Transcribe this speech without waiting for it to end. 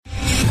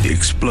The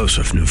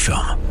explosive new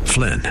film,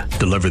 Flynn,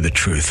 deliver the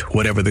truth,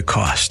 whatever the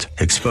cost,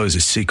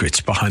 exposes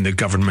secrets behind the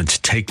government's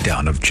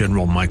takedown of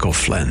General Michael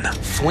Flynn.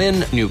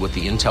 Flynn knew what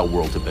the intel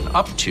world had been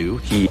up to.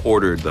 He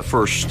ordered the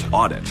first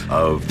audit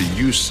of the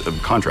use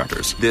of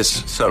contractors.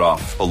 This set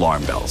off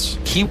alarm bells.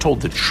 He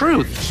told the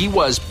truth. He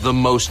was the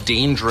most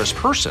dangerous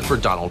person for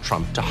Donald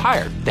Trump to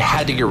hire. They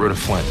had to get rid of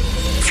Flynn.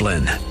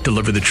 Flynn,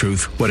 deliver the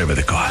truth, whatever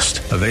the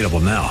cost. Available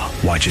now.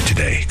 Watch it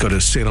today. Go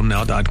to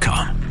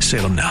salemnow.com.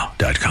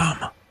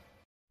 salemnow.com.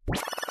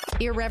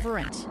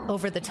 Irreverent,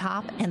 over the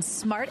top, and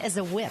smart as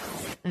a whip.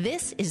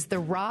 This is The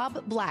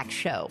Rob Black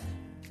Show.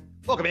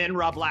 Welcome in,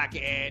 Rob Black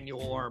and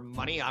Your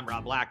Money. I'm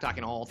Rob Black,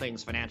 talking all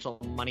things financial,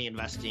 money,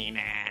 investing,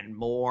 and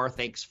more.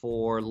 Thanks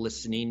for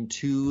listening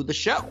to the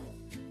show.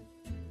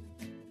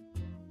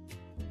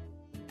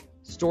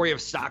 Story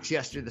of stocks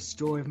yesterday, the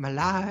story of my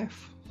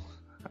life.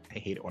 I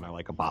hate it when I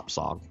like a bop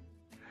song.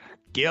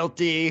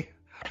 Guilty.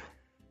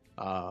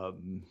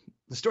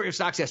 The story of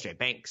stocks yesterday,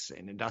 banks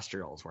and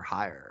industrials were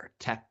higher,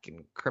 tech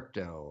and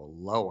crypto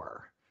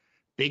lower.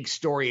 Big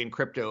story in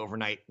crypto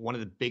overnight. One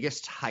of the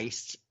biggest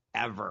heists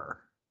ever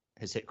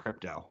has hit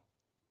crypto.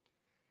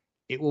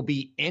 It will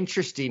be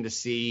interesting to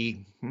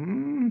see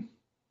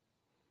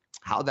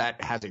how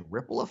that has a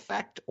ripple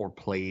effect or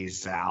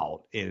plays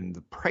out in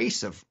the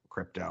price of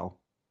crypto,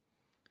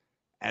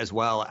 as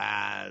well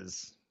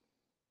as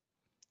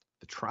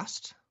the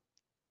trust.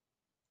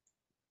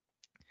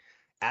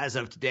 As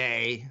of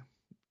today,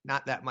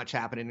 not that much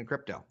happening in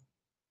crypto.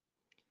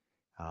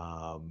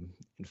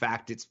 In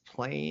fact, it's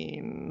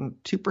playing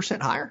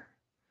 2% higher.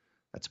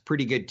 That's a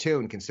pretty good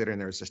tune considering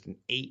there was just an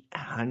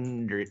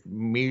 $800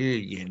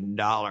 million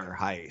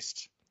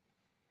heist.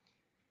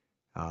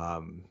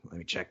 Let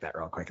me check that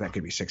real quick. That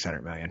could be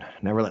 $600 million.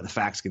 Never let the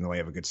facts get in the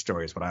way of a good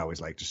story is what I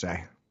always like to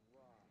say.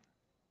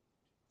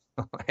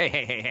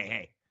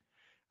 Hey.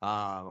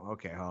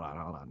 Okay, hold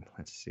on.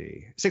 Let's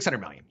see. 600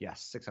 million.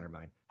 Yes, 600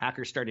 million.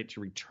 Hackers started to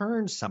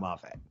return some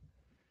of it.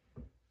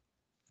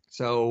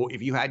 So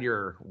if you had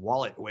your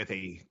wallet with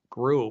a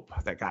group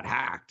that got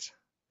hacked,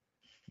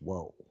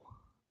 whoa,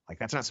 like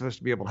that's not supposed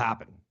to be able to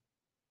happen.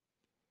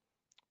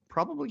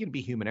 Probably going to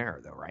be human error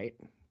though, right?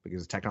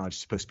 Because the technology is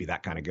supposed to be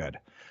that kind of good.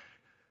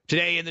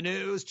 Today in the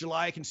news,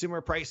 July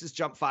consumer prices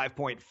jumped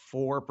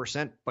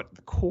 5.4%, but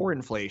the core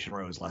inflation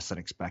rose less than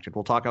expected.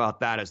 We'll talk about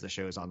that as the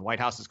show's on. The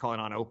White House is calling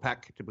on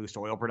OPEC to boost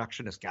oil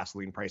production as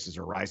gasoline prices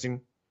are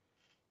rising.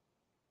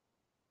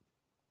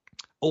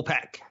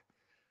 OPEC,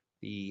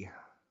 the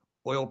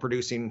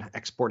oil-producing,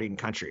 exporting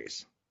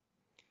countries.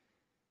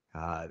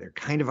 They're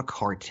kind of a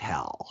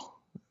cartel.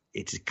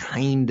 It's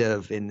kind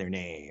of in their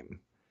name.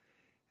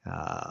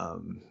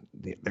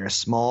 They're a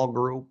small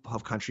group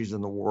of countries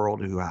in the world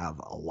who have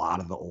a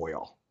lot of the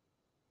oil.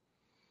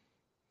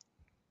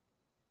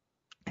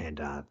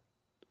 And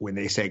when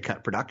they say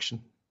cut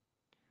production,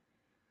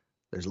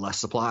 there's less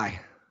supply.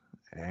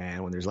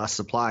 And when there's less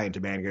supply and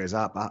demand goes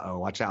up,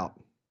 watch out.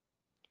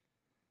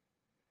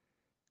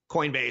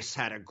 Coinbase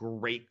had a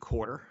great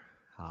quarter,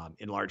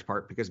 in large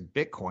part because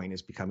Bitcoin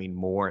is becoming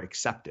more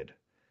accepted.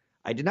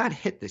 I did not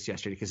hit this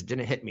yesterday because it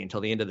didn't hit me until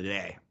the end of the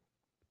day.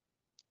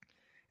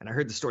 And I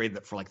heard the story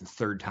that for like the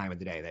third time of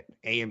the day that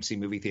AMC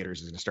movie theaters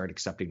is going to start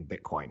accepting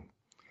Bitcoin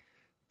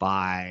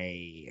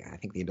by, I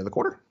think, the end of the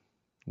quarter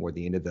or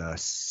the end of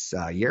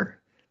the year.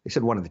 They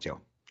said one of the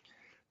two.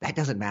 That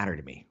doesn't matter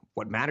to me.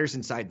 What matters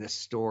inside this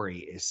story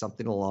is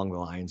something along the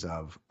lines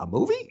of a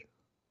movie.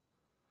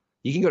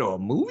 You can go to a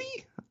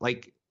movie.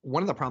 Like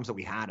one of the problems that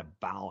we had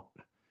about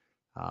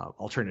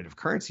alternative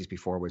currencies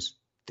before was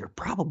they're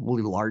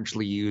probably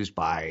largely used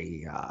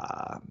by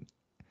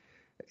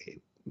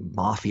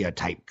mafia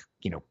type,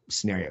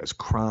 scenarios,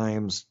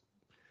 crimes,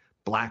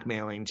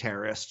 blackmailing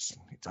terrorists.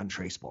 It's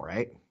untraceable,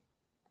 right?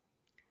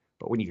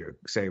 But when you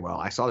say, well,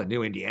 I saw the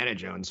new Indiana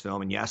Jones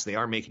film, and yes, they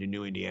are making a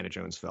new Indiana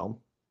Jones film.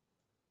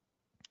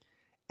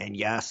 And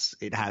yes,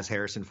 it has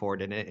Harrison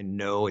Ford in it. And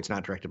no, it's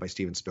not directed by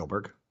Steven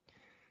Spielberg.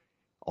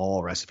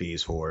 All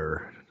recipes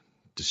for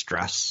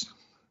distress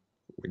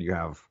when you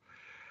have,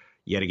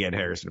 yet again,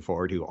 Harrison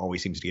Ford, who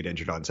always seems to get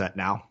injured on set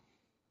now.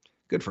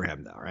 Good for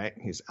him, though, right?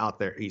 He's out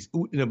there. He's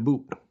oot in a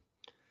boot.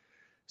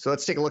 So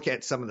let's take a look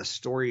at some of the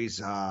stories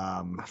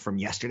from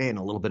yesterday and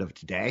a little bit of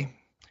today.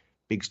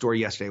 Big story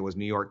yesterday was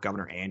New York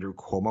Governor Andrew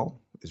Cuomo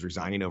is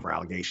resigning over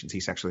allegations he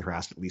sexually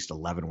harassed at least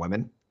 11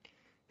 women.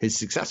 His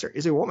successor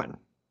is a woman,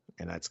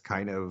 and that's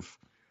kind of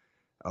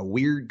a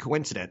weird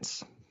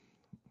coincidence.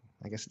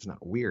 I guess it's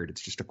not weird.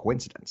 It's just a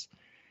coincidence.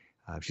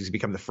 She's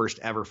become the first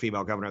ever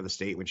female governor of the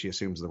state when she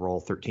assumes the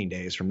role 13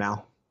 days from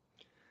now.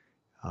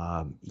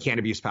 You can't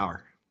abuse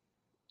power.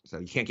 So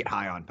you can't get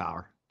high on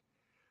power.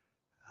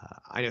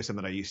 I know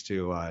someone I used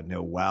to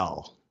know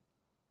well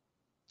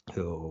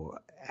who,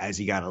 as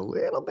he got a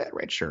little bit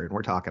richer, and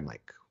we're talking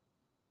like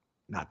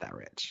not that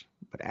rich,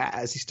 but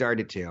as he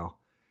started to,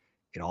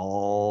 it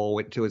all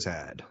went to his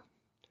head.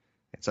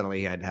 And suddenly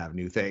he had to have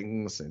new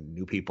things and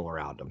new people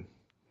around him.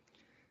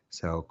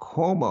 So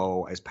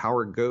Cuomo, as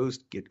power goes,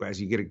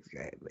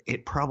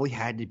 it probably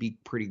had to be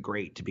pretty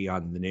great to be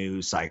on the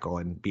news cycle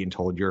and being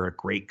told you're a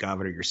great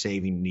governor, you're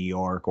saving New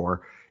York,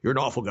 or you're an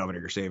awful governor,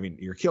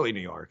 you're killing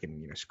New York,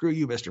 and screw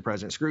you, Mr.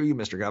 President, screw you,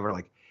 Mr. Governor.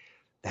 Like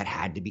that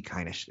had to be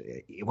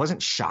it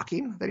wasn't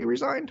shocking that he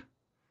resigned,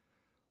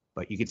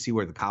 but you could see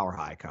where the power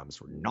high comes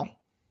from. No.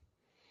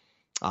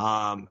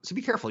 So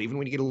be careful, even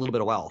when you get a little bit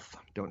of wealth,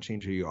 don't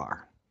change who you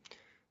are.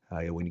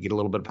 When you get a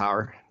little bit of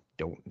power,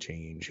 don't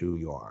change who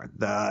you are.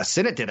 The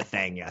Senate did a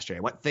thing yesterday.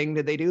 What thing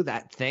did they do?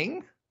 That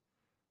thing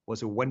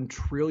was a $1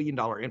 trillion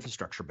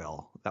infrastructure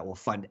bill that will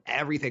fund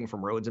everything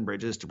from roads and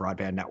bridges to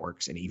broadband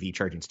networks and EV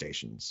charging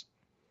stations.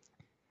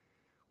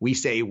 We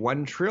say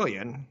 $1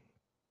 trillion,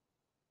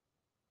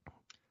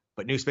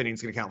 but new spending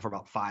is going to account for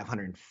about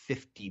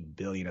 $550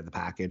 billion of the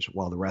package,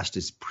 while the rest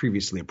is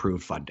previously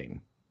approved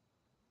funding.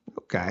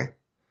 Okay.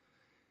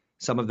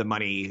 Some of the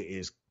money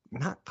is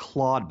not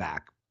clawed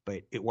back,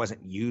 but it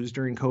wasn't used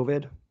during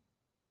COVID.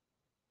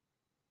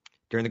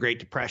 During the Great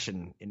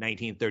Depression in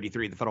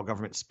 1933, the federal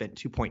government spent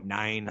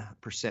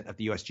 2.9% of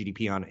the U.S.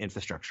 GDP on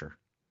infrastructure.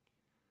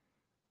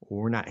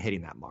 We're not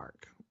hitting that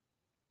mark.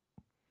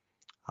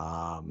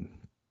 The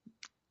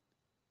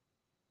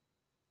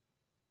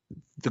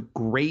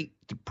Great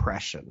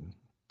Depression,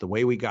 the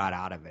way we got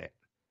out of it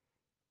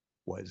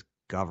was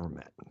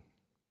government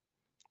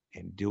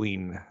and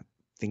doing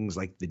things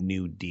like the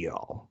New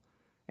Deal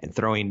and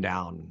throwing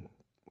down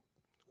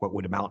what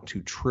would amount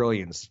to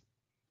trillions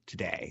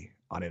today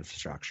on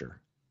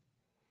infrastructure.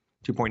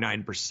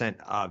 2.9%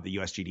 of the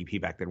U.S.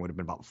 GDP back then would have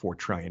been about $4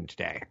 trillion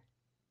today.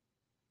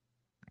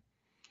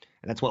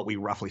 And that's what we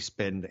roughly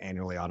spend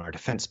annually on our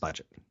defense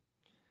budget.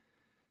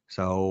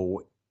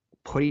 So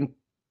putting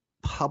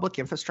public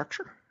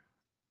infrastructure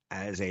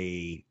as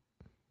a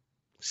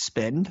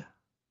spend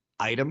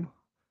item,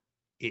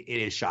 it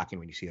is shocking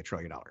when you see $1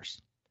 trillion.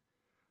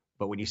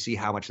 But when you see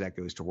how much that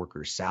goes to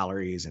workers'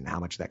 salaries and how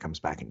much that comes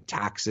back in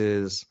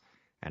taxes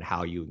and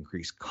how you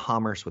increase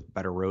commerce with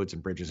better roads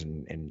and bridges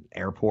and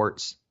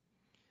airports,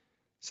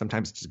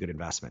 sometimes it's a good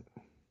investment.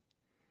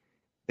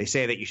 They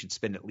say that you should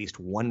spend at least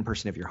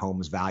 1% of your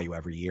home's value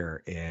every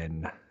year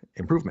in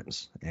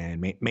improvements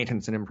and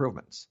maintenance and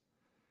improvements.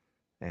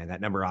 And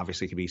that number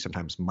obviously can be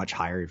sometimes much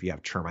higher if you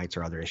have termites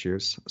or other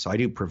issues. So I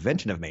do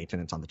preventative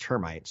maintenance on the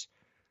termites,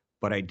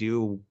 but I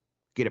do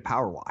get it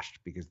power washed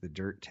because the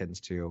dirt tends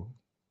to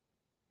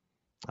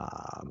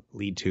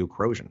lead to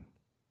corrosion.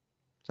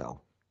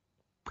 So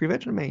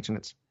preventative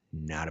maintenance,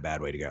 not a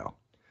bad way to go.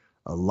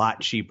 A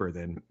lot cheaper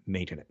than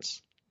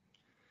maintenance.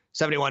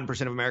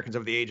 71% of Americans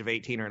over the age of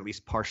 18 are at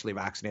least partially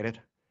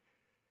vaccinated.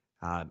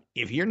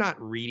 If you're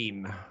not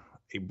reading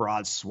a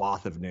broad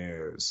swath of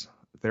news,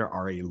 there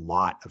are a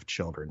lot of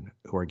children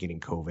who are getting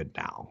COVID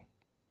now.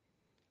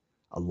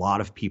 A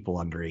lot of people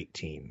under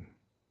 18.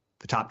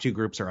 The top two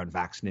groups are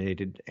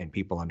unvaccinated and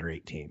people under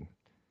 18.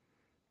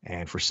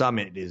 And for some,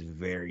 it is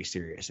very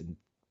serious. And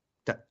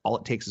all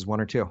it takes is one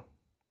or two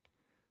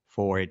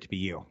for it to be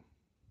you.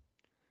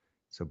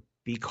 So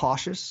be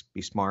cautious,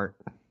 be smart.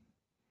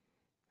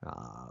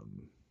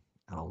 And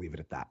I'll leave it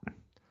at that.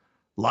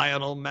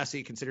 Lionel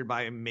Messi, considered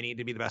by many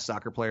to be the best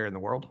soccer player in the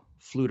world,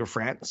 flew to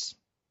France,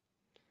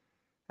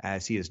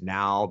 as he has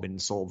now been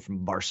sold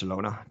from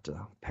Barcelona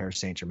to Paris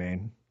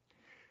Saint-Germain.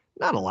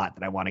 Not a lot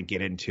that I want to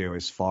get into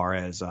as far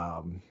as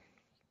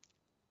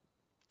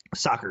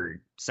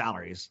soccer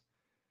salaries,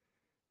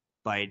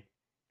 but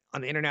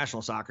on the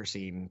international soccer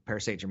scene,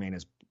 Paris Saint-Germain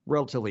is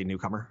relatively a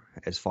newcomer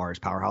as far as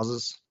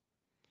powerhouses.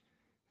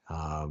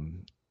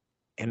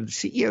 And the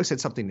CEO said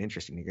something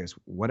interesting. He goes,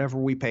 whatever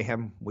we pay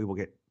him, we will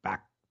get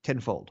back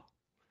tenfold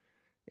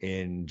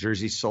in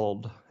jerseys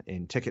sold,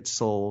 in tickets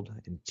sold,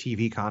 in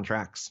TV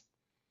contracts.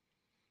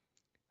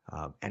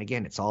 And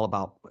again, it's all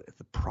about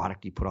the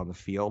product you put on the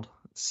field.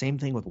 Same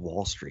thing with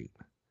Wall Street.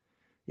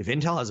 If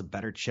Intel has a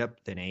better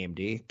chip than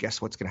AMD,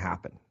 guess what's going to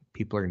happen?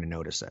 People are going to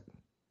notice it.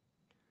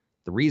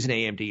 The reason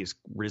AMD has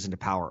risen to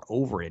power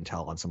over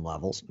Intel on some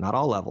levels, not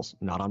all levels,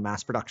 not on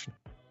mass production,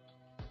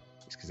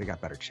 is because they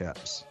got better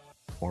chips,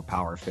 more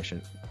power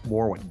efficient,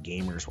 more what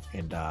gamers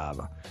and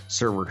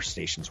server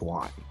stations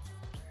want.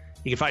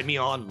 You can find me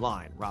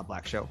online, Rob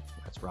Black Show.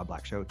 That's Rob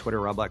Black Show. Twitter,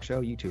 Rob Black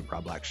Show. YouTube,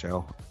 Rob Black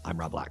Show. I'm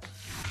Rob Black.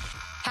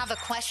 Have a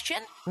question?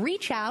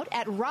 Reach out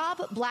at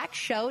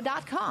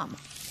robblackshow.com.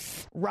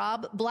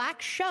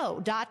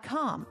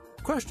 robblackshow.com.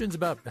 Questions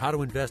about how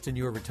to invest in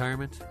your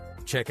retirement?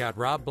 Check out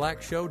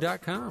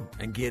robblackshow.com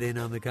and get in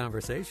on the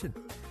conversation.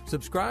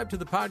 Subscribe to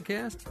the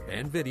podcast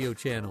and video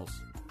channels.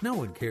 No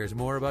one cares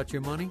more about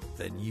your money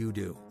than you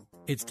do.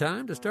 It's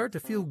time to start to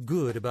feel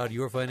good about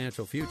your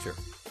financial future.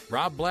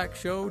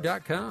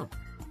 robblackshow.com.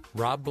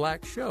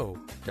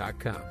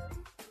 robblackshow.com.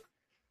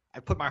 I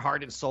put my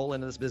heart and soul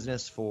into this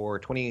business for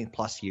 20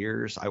 plus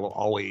years. I will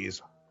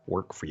always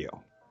work for you.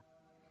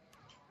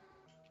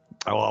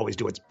 I will always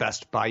do what's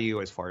best by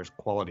you as far as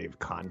quality of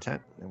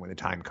content. And when the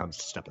time comes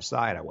to step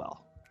aside, I will.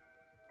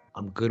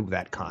 I'm good with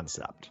that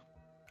concept.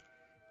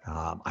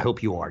 I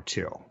hope you are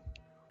too.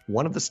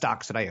 One of the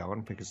stocks that I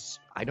own, because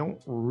I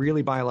don't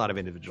really buy a lot of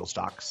individual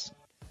stocks.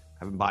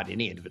 I haven't bought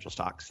any individual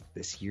stocks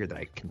this year that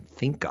I can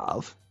think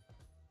of.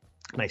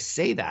 And I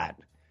say that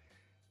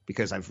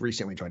because I've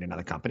recently joined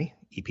another company,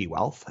 EP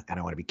Wealth, and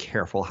I want to be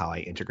careful how I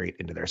integrate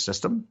into their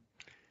system.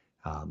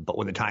 But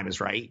when the time is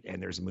right and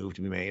there's a move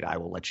to be made, I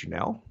will let you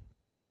know.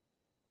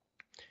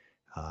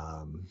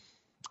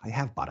 I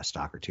have bought a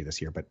stock or two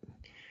this year, but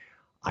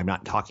I'm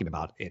not talking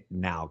about it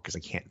now because I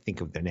can't think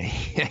of the name.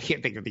 I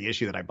can't think of the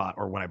issue that I bought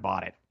or when I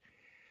bought it.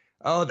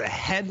 Oh, the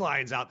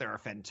headlines out there are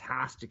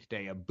fantastic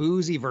today. A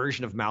boozy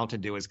version of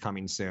Mountain Dew is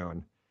coming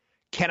soon.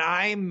 Can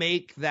I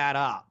make that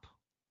up?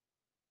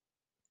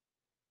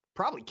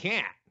 Probably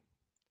can't.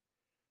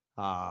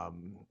 I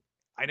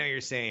know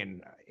you're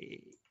saying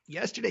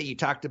yesterday you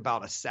talked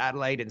about a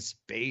satellite in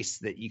space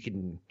that you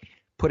can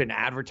put an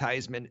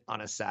advertisement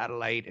on a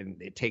satellite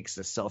and it takes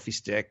a selfie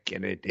stick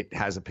and it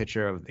has a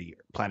picture of the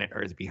planet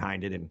Earth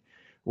behind it. And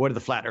what are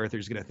the flat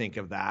earthers going to think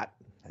of that?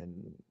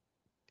 And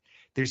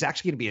there's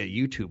actually going to be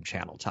a YouTube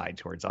channel tied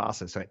towards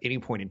us. So at any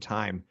point in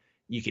time,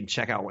 you can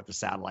check out what the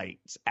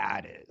satellite's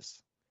ad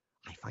is.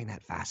 I find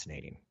that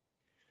fascinating.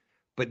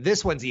 But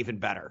this one's even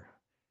better.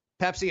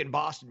 Pepsi and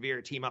Boston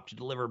Beer team up to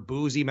deliver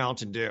boozy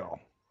Mountain Dew.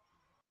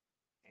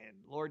 And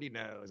Lordy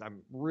knows,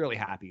 I'm really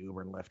happy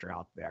Uber and Lyft are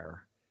out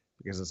there.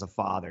 Because as a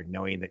father,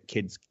 knowing that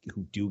kids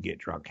who do get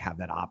drunk have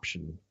that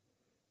option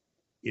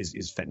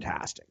is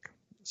fantastic.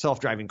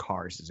 Self-driving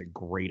cars is a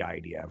great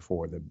idea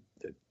for the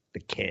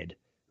kid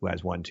who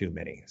has one too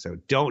many. So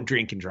don't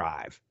drink and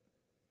drive.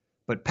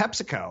 But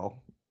PepsiCo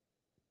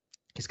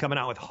is coming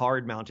out with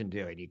hard Mountain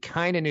Dew. And you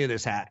kind of knew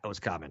this was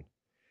coming.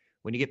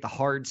 When you get the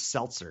hard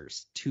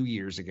seltzers 2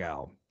 years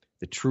ago,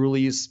 the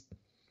Trulies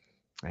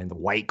and the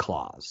White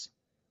Claws,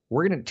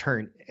 we're going to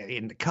turn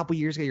in a couple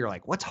years ago. You're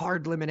like, what's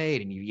hard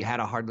lemonade? And you had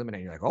a hard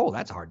lemonade. You're like, oh,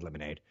 that's hard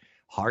lemonade.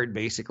 Hard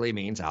basically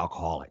means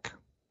alcoholic.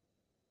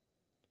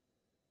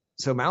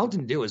 So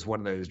Mountain Dew is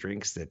one of those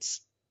drinks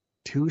that's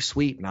too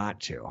sweet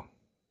not to.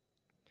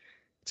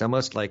 It's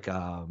almost like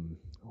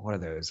what are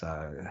those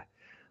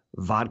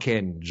vodka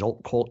and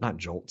not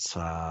Jolts.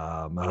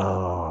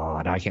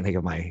 Now I can't think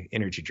of my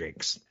energy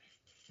drinks.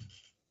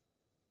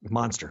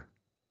 Monster.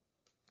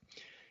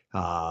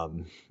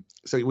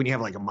 So when you have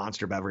like a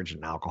Monster beverage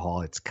and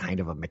alcohol, it's kind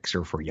of a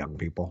mixer for young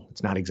people.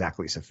 It's not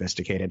exactly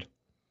sophisticated.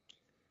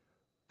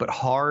 But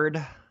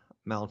hard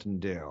Mountain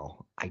Dew,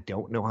 I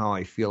don't know how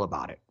I feel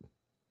about it.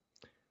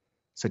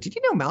 So did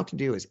you know Mountain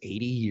Dew is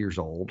 80 years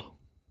old?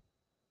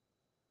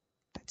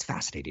 That's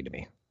fascinating to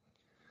me.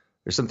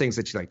 There's some things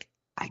that you're like,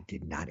 I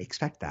did not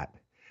expect that.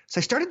 So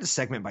I started the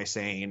segment by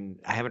saying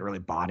I haven't really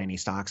bought any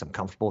stocks. I'm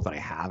comfortable with what I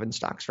have in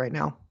stocks right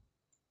now.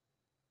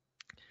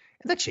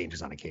 And that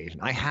changes on occasion.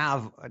 My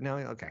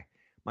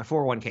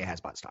 401k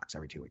has bought stocks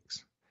every 2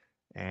 weeks.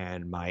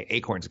 And my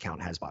Acorns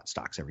account has bought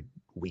stocks every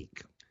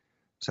week.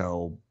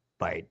 So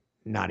by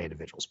not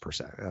individuals per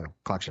se,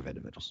 collection of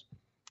individuals.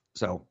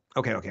 So,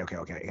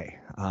 okay.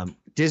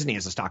 Disney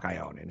is a stock I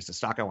own, and it's a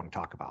stock I want to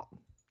talk about.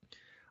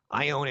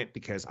 I own it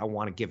because I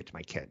want to give it to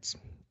my kids.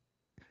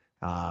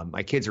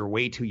 My kids are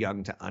way too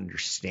young to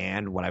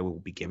understand what I will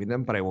be giving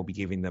them, but I will be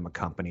giving them a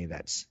company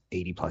that's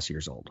 80 plus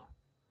years old.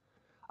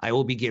 I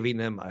will be giving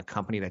them a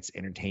company that's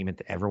entertainment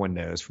that everyone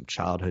knows from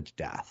childhood to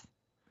death.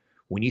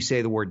 When you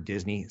say the word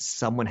Disney,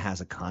 someone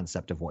has a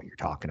concept of what you're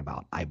talking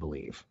about, I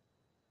believe.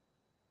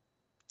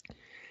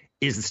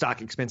 Is the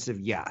stock expensive?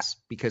 Yes,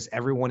 because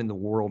everyone in the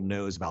world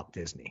knows about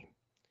Disney.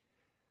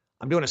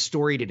 I'm doing a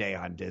story today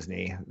on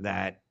Disney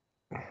that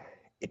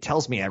it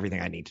tells me everything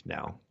I need to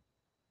know.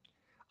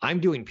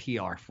 I'm doing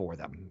PR for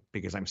them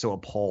because I'm so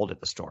appalled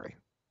at the story.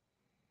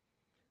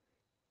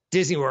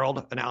 Disney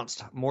World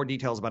announced more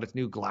details about its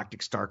new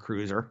Galactic Star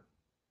Cruiser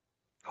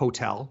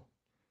hotel.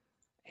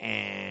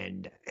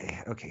 And,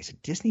 okay, so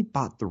Disney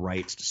bought the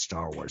rights to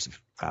Star Wars,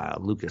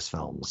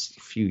 Lucasfilms,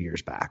 a few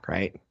years back,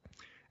 right?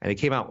 And they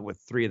came out with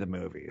 3 of the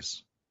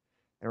movies.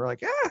 And we're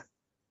like,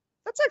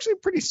 that's actually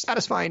a pretty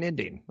satisfying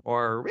ending.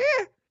 Or,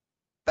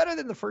 better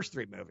than the first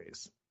 3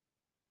 movies.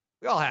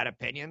 We all had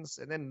opinions.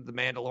 And then The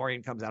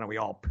Mandalorian comes out and we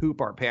all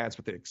poop our pants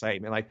with the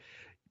excitement. Like,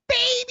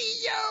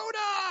 Baby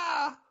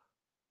Yoda!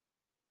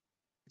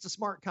 It's a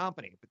smart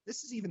company, but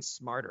this is even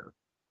smarter.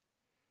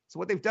 So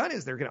what they've done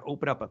is they're going to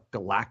open up a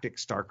Galactic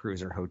Star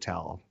Cruiser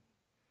hotel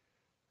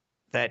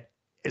that,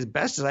 as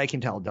best as I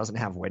can tell, doesn't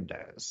have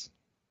windows.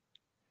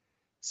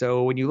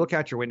 So when you look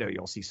out your window,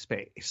 you'll see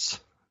space.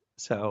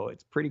 So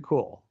it's pretty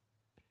cool.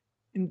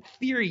 In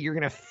theory, you're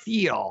going to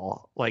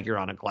feel like you're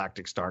on a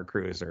Galactic Star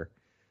Cruiser.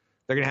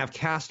 They're going to have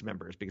cast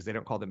members because they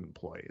don't call them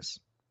employees.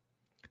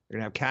 They're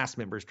going to have cast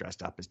members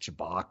dressed up as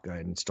Chewbacca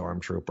and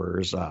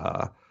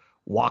stormtroopers,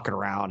 walking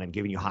around and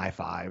giving you high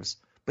fives.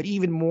 But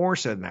even more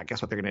so than that,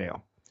 guess what they're going to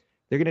do?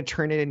 They're going to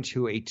turn it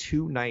into a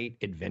 2-night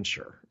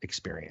adventure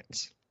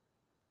experience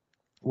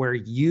where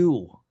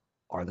you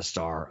are the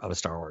star of a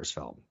Star Wars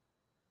film.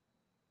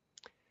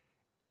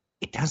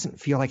 It doesn't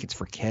feel like it's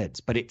for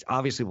kids, but it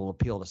obviously will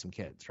appeal to some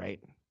kids, right?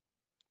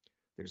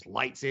 There's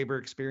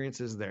lightsaber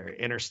experiences, there's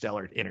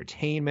interstellar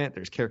entertainment,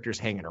 there's characters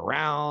hanging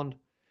around.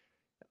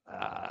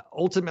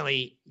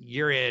 Ultimately,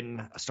 you're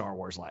in a Star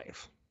Wars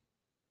life.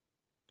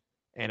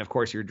 And of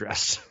course, you're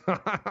dressed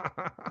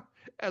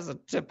as a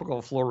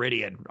typical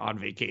Floridian on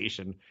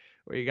vacation,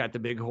 where you got the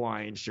big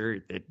Hawaiian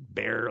shirt that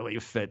barely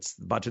fits,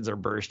 the buttons are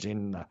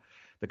bursting,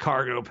 the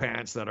cargo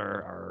pants that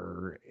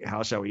are,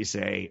 how shall we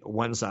say,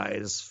 one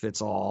size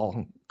fits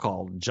all,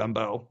 called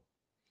jumbo.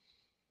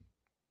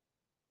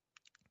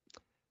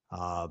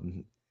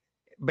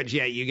 But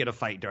yeah, you get to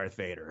fight Darth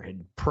Vader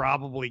and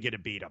probably get to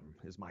beat him,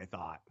 is my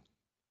thought.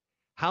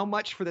 How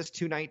much for this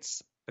 2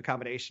 nights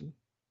accommodation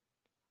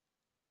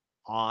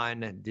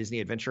on Disney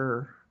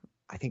Adventure?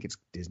 I think it's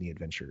Disney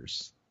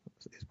Adventures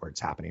is where it's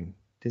happening.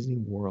 Disney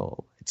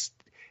World.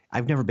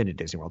 I've never been to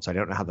Disney World, so I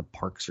don't know how the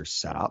parks are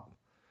set up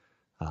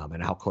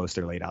and how close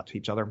they're laid out to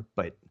each other.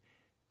 But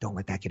don't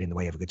let that get in the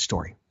way of a good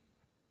story.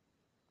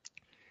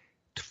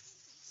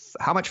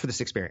 How much for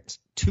this experience?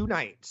 2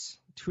 nights,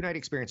 2-night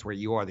experience where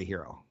you are the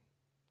hero.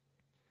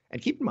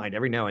 And keep in mind,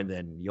 every now and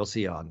then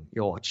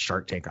you'll watch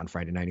Shark Tank on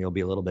Friday night. You'll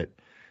be a little bit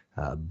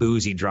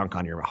boozy drunk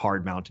on your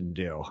hard Mountain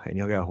Dew, and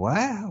you'll go,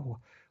 "Wow,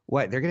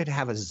 what? They're going to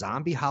have a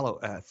zombie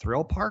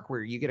thrill park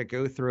where you get to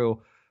go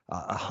through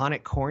a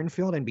haunted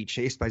cornfield and be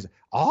chased by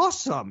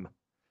awesome."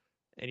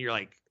 And you're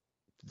like,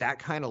 that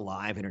kind of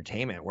live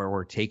entertainment where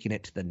we're taking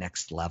it to the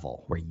next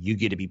level, where you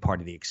get to be part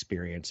of the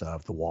experience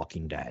of The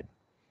Walking Dead.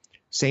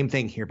 Same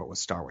thing here, but with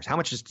Star Wars. How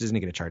much is Disney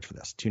going to charge for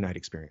this 2-night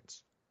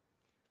experience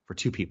for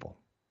 2 people?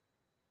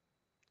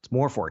 It's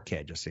more for a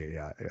kid, just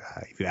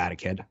if you add a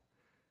kid.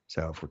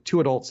 So for 2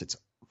 adults, it's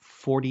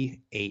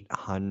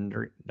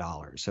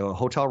 $4,800. So a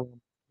hotel room,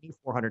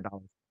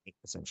 $400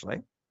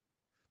 essentially.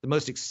 The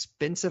most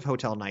expensive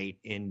hotel night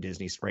in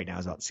Disney right now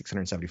is about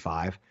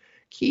 $675.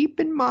 Keep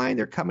in mind,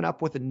 they're coming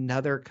up with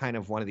another kind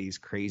of one of these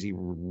crazy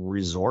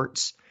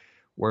resorts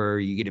where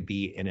you get to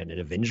be in an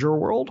Avenger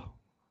world.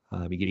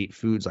 You get to eat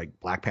foods like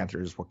Black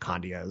Panther's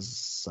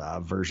Wakanda's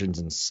versions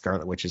and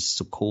Scarlet Witch's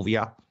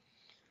Sokovia.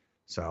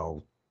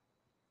 So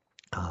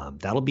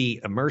that'll be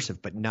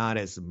immersive, but not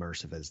as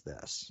immersive as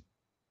this.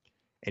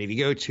 And if you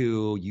go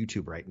to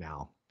YouTube right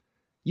now,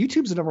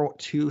 YouTube's the number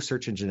 2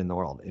 search engine in the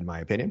world, in my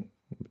opinion,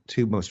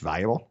 2 most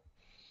valuable.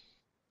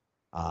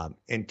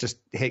 And just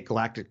hit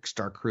Galactic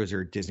Star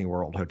Cruiser Disney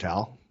World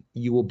Hotel.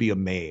 You will be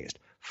amazed.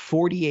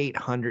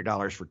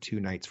 $4,800 for 2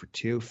 nights for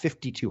 2,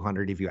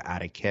 $5,200 if you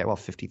add a kit. Well,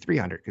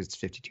 $5,300 because it's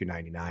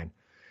 $5,299.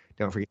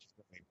 Don't forget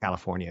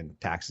California and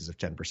taxes of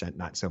 10%,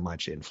 not so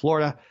much in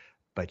Florida,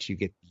 but you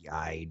get the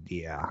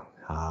idea.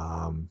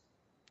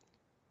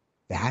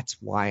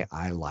 That's why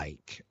I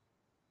like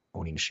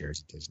owning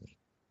shares at Disney.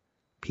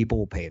 People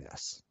will pay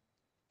this,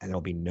 and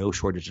there'll be no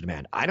shortage of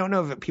demand. I don't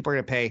know if people are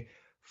going to pay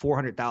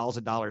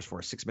 $400,000 for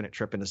a 6-minute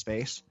trip into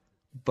space,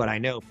 but I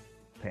know people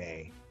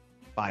pay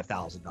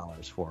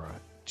 $5,000 for a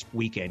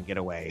weekend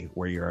getaway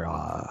where you're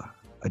a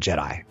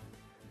Jedi.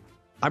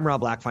 I'm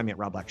Rob Black. Find me at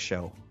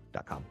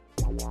robblackshow.com.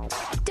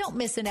 Don't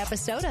miss an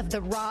episode of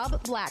The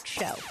Rob Black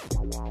Show.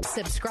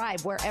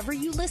 Subscribe wherever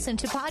you listen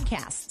to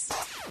podcasts.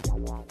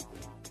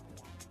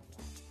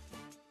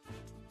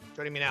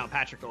 Joining me now,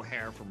 Patrick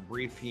O'Hare from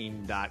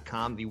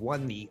Briefing.com, the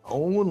one, the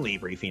only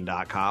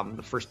Briefing.com,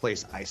 the first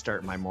place I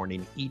start my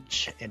morning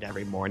each and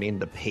every morning,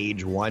 the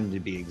page 1 to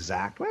be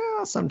exact.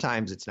 Well,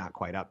 sometimes it's not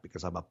quite up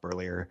because I'm up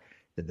earlier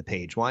than the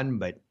page 1,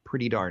 but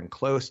pretty darn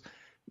close.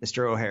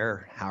 Mr.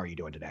 O'Hare, how are you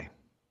doing today?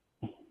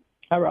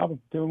 Hi, Rob.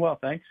 Doing well,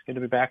 thanks. Good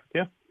to be back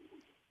with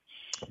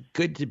you.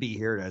 Good to be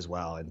here as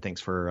well, and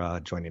thanks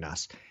for joining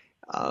us.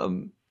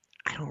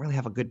 I don't really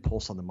have a good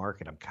pulse on the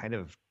market. I'm kind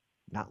of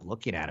not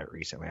looking at it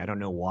recently. I don't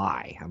know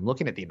why. I'm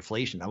looking at the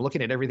inflation. I'm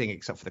looking at everything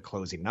except for the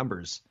closing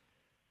numbers.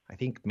 I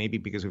think maybe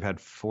because we've had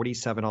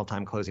 47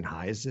 all-time closing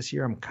highs this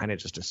year, I'm kind of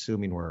just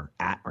assuming we're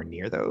at or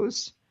near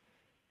those.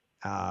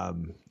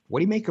 What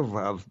do you make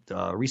of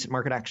the recent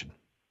market action?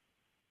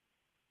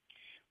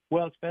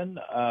 Well, it's been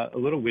a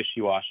little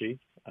wishy-washy,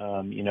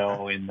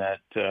 in that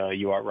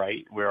you are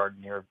right. We are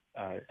near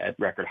at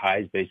record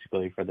highs,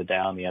 basically, for the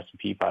Dow and the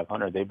S&P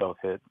 500. They both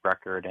hit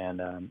record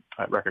and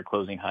record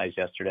closing highs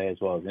yesterday, as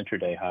well as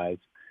intraday highs.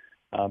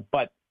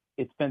 But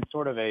it's been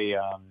sort of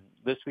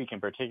this week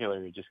in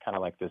particular, just kind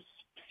of like this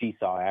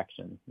seesaw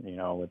action.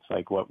 It's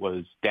like what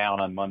was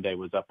down on Monday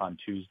was up on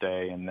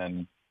Tuesday, and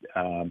then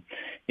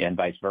and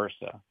vice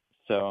versa.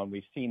 So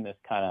we've seen this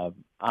kind of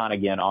on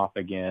again, off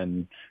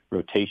again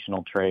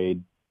rotational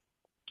trade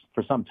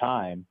for some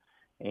time.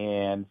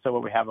 And so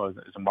what we have is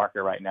a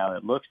market right now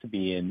that looks to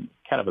be in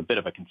kind of a bit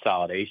of a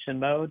consolidation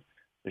mode.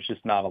 There's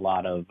just not a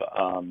lot of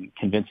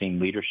convincing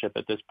leadership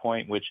at this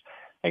point, which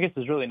I guess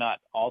is really not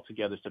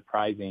altogether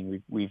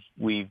surprising.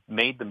 We've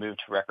made the move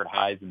to record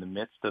highs in the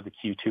midst of the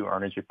Q2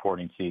 earnings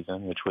reporting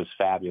season, which was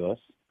fabulous.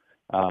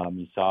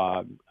 You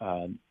saw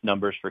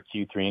numbers for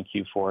Q3 and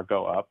Q4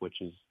 go up,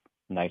 which is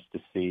nice to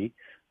see.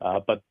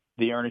 But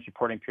the earnings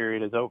reporting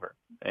period is over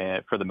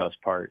for the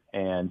most part.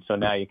 And so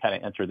now you kind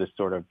of enter this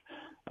sort of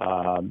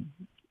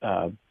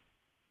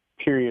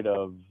period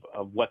of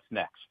what's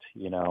next,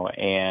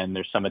 and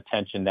there's some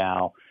attention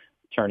now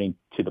turning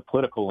to the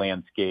political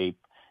landscape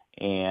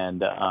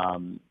and, a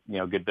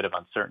good bit of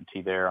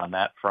uncertainty there on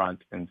that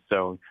front. And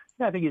so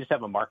I think you just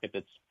have a market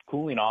that's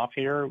cooling off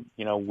here,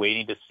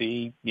 waiting to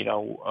see,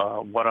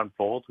 what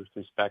unfolds with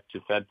respect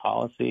to Fed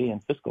policy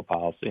and fiscal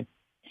policy.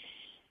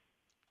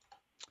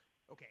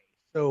 Okay,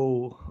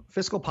 so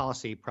fiscal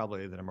policy,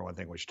 probably the number one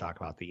thing we should talk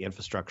about. The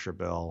infrastructure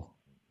bill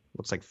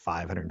looks like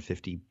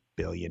 $550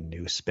 billion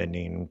new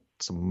spending,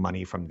 some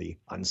money from the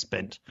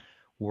unspent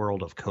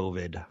world of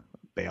COVID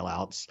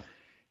bailouts.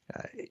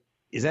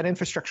 Is that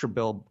infrastructure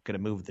bill going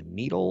to move the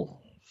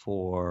needle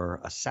for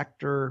a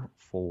sector,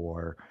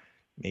 for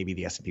maybe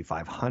the S&P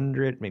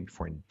 500, maybe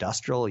for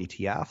industrial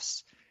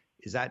ETFs?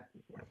 Do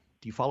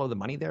you follow the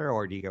money there,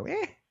 or do you go,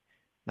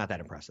 not that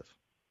impressive?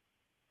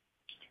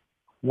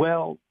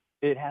 Well,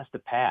 it has to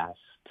pass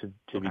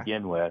to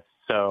begin with.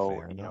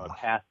 So, it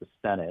passed the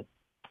Senate.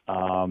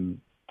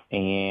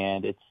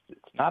 And it's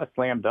not a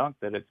slam dunk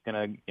that it's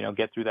going to,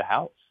 get through the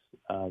House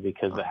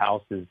because the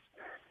House is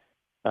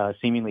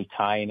seemingly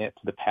tying it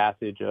to the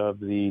passage of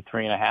the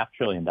 $3.5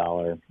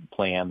 trillion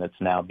plan that's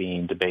now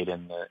being debated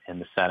in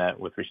the Senate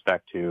with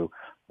respect to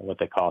what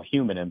they call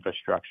human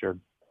infrastructure.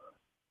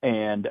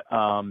 And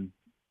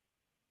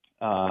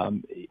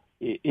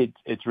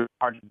it's really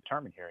hard to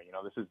determine here.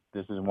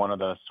 This is one of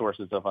the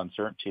sources of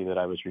uncertainty that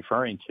I was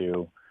referring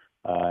to.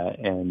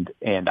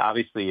 And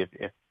obviously,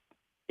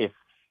 if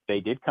they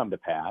did come to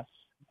pass,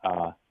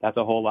 that's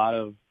a whole lot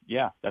of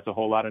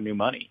new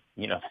money.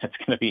 That's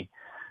going to be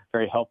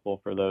very helpful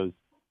for those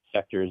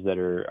sectors that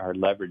are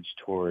leveraged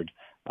toward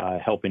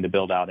helping to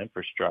build out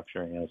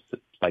infrastructure,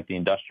 like the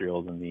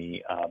industrials and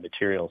the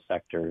material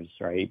sectors,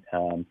 right?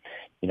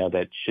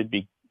 That should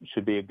be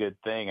a good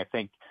thing. I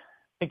think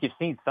you've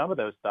seen some of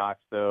those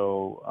stocks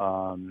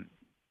though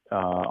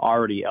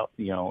already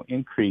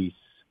increase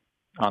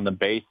on the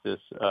basis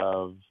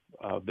of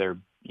there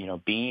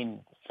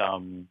being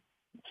some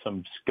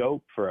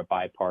scope for a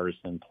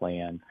bipartisan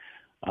plan.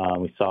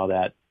 We saw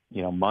that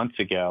months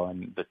ago,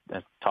 and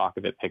the talk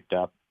of it picked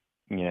up.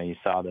 You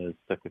saw those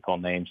cyclical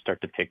names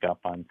start to pick up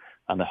on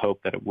the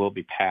hope that it will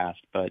be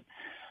passed. But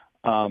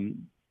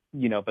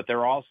but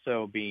they're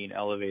also being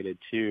elevated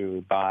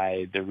too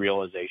by the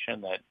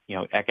realization that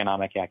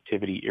economic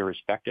activity,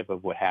 irrespective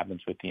of what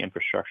happens with the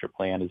infrastructure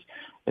plan,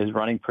 is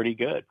running pretty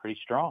good, pretty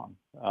strong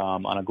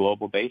on a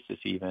global basis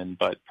even,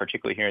 but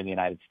particularly here in the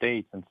United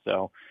States. And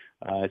so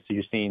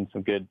you're seeing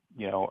some good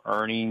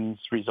earnings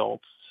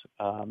results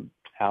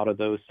out of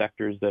those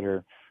sectors that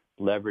are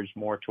leveraged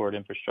more toward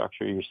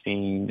infrastructure. You're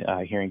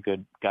hearing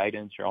good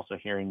guidance. You're also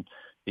hearing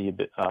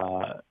the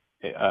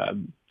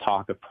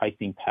talk of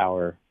pricing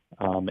power.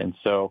 And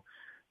so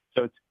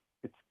it's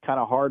kind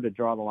of hard to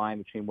draw the line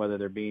between whether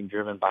they're being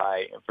driven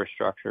by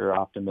infrastructure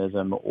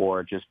optimism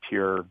or just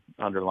pure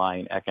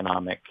underlying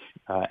economic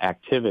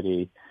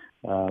activity.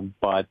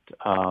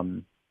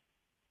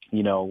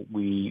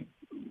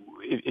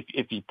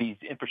 If these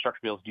infrastructure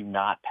bills do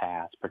not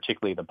pass,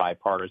 particularly the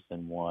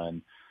bipartisan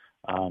one,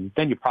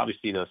 then you probably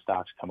see those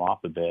stocks come off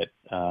a bit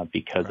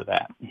because of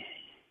that.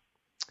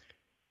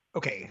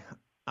 Okay.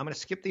 I'm going to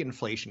skip the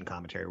inflation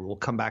commentary. We'll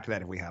come back to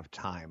that if we have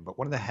time. But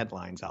one of the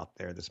headlines out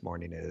there this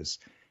morning is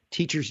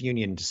teachers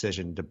union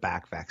decision to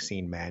back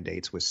vaccine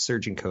mandates with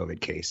surging COVID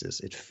cases.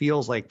 It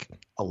feels like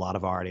a lot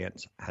of our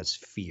audience has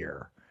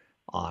fear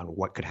on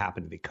what could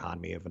happen to the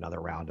economy if another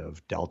round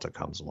of Delta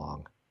comes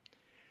along.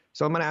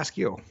 So I'm going to ask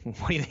you,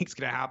 what do you think is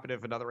going to happen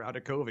if another round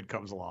of COVID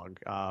comes along?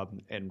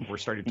 And we're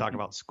starting to talk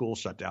about school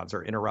shutdowns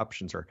or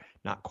interruptions or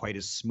not quite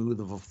as smooth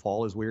of a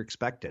fall as we were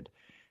expected.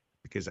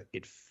 Because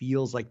it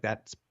feels like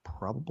that's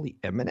probably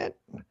imminent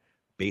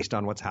based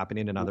on what's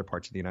happening in other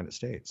parts of the United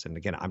States. And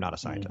again, I'm not a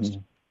scientist.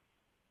 Mm-hmm.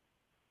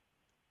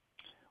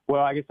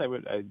 Well, I guess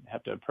I'd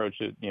have to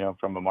approach it,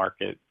 from a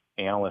market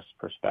analyst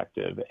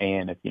perspective.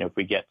 And if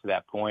we get to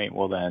that point,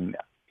 well, then,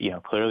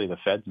 clearly the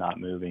Fed's not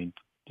moving,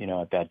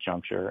 at that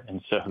juncture.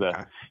 And so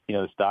the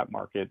stock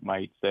market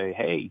might say,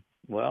 hey,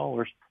 well,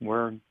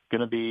 we're going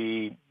to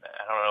be,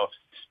 I don't know if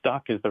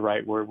stuck is the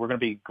right word. We're going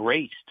to be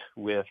graced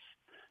with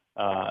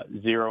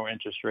zero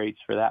interest rates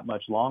for that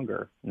much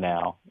longer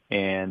now.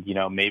 And,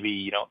 maybe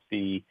you don't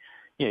see,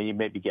 you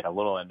maybe get a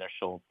little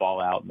initial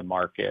fallout in the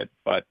market,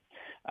 but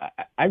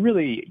I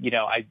really,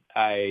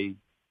 I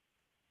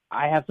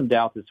have some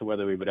doubts as to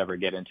whether we would ever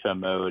get into a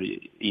mode,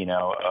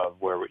 of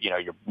where,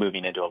 you're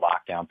moving into a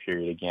lockdown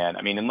period again.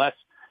 I mean, unless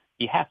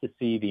you have to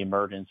see the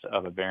emergence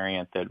of a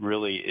variant that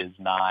really is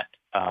not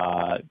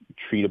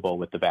treatable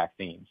with the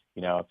vaccines.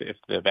 If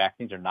the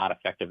vaccines are not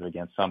effective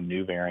against some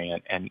new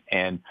variant,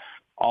 and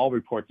all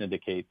reports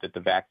indicate that the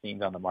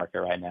vaccines on the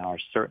market right now are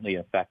certainly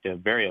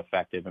effective, very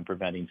effective in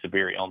preventing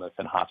severe illness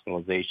and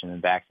hospitalization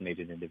in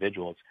vaccinated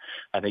individuals,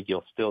 I think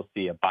you'll still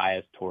see a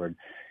bias toward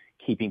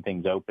keeping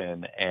things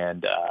open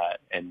and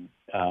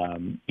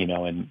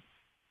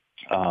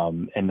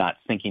not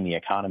sinking the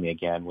economy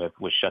again with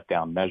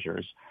shutdown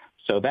measures.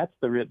 So that's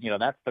the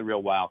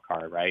real wild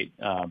card, right?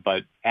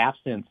 But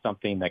absent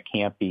something that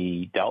can't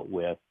be dealt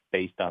with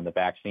based on the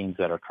vaccines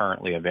that are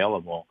currently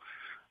available,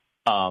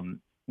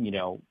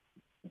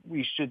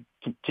 we should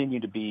continue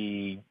to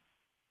be,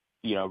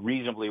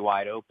 reasonably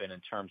wide open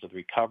in terms of the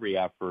recovery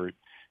effort.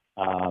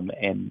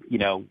 And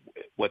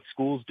what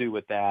schools do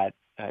with that,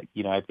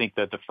 I think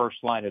that the first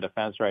line of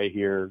defense right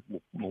here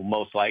will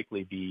most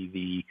likely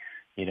be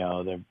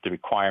the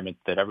requirement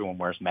that everyone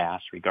wears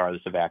masks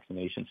regardless of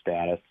vaccination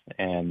status,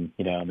 and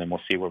then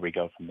we'll see where we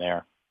go from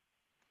there.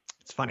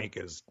 It's funny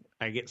because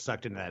I get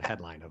sucked into that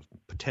headline of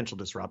potential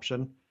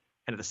disruption,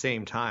 and at the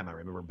same time, I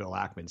remember Bill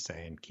Ackman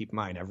saying, "Keep in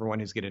mind, everyone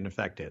who's getting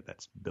infected,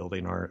 that's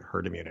building our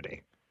herd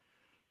immunity."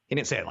 He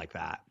didn't say it like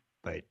that,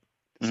 but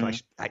so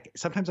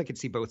sometimes I can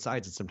see both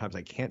sides, and sometimes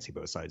I can't see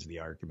both sides of the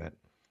argument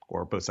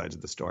or both sides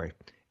of the story.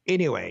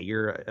 Anyway,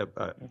 you're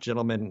a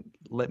gentleman.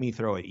 Let me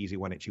throw an easy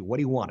one at you. What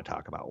do you want to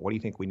talk about? What do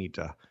you think we need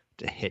to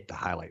hit to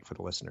highlight for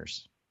the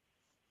listeners?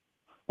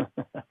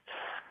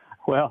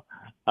 Well,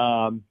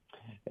 I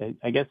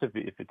guess if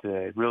it's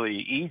a really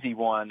easy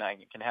one, I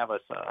can have a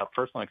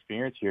personal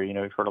experience here.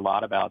 We've heard a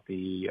lot about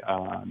the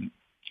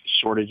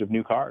shortage of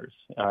new cars,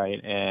 all right,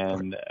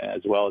 and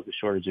as well as the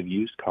shortage of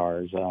used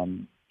cars.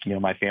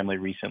 My family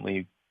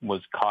recently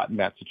was caught in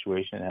that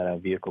situation, had a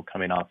vehicle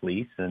coming off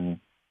lease, and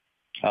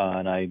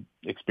I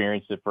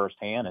experienced it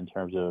firsthand in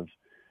terms of,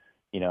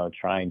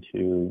 trying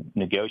to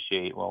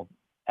negotiate. Well,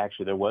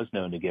 actually, there was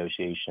no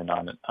negotiation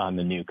on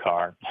the new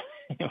car.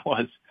 I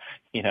was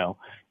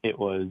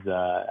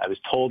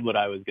told what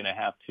I was going to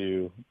have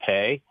to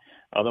pay.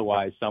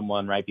 Otherwise,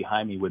 someone right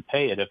behind me would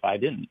pay it if I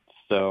didn't.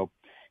 So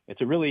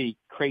it's a really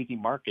crazy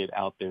market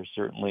out there,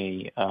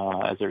 certainly,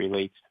 as it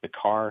relates to the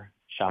car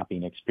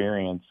shopping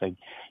experience. I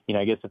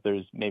guess if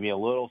there's maybe a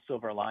little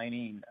silver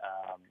lining,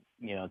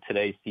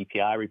 today's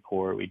CPI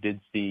report, we did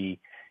see,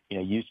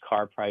 used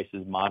car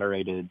prices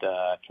moderated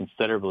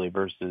considerably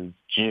versus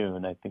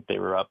June. I think they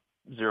were up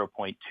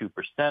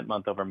 0.2%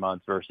 month over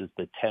month versus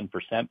the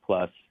 10%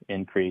 plus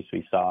increase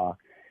we saw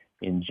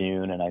in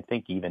June, and I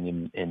think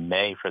even in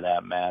May for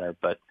that matter.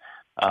 But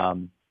I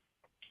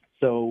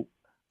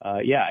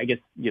guess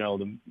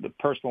the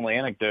personal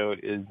anecdote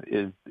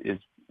is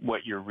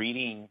what you're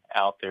reading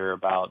out there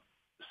about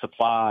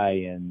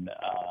supply and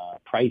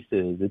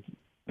prices.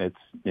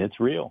 It's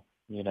real,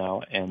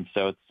 and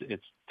so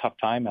it's tough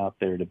time out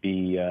there to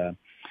be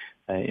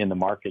in the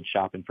market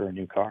shopping for a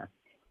new car.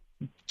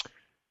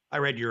 I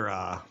read your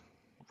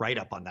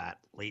write-up on that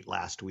late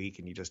last week,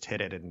 and you just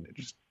hit it, and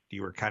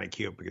you were kind of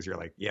cute because you're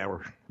like, yeah,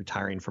 we're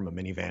retiring from a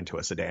minivan to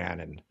a sedan,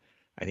 and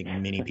I think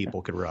many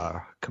people could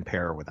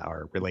compare with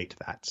or relate to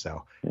that.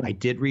 So I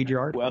did read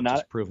your article,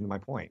 just proving my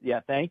point.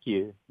 Yeah, thank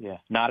you. Yeah,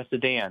 not a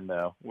sedan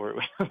though. We're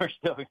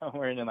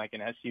in like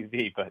an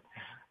SUV, but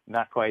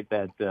not quite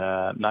that.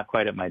 Not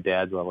quite at my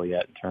dad's level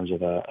yet in terms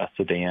of a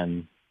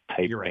sedan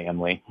type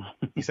family.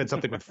 You said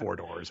something with 4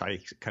 doors. I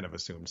kind of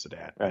assumed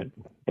sedan. Right.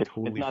 It's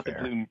not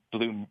fair.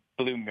 The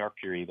blue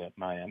Mercury that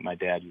my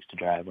dad used to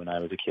drive when I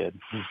was a kid.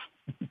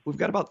 We've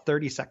got about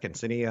 30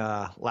 seconds. Any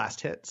last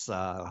hits?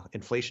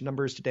 Inflation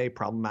numbers today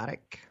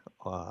problematic?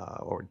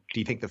 Or do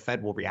you think the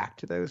Fed will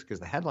react to those? Because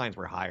the headlines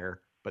were higher,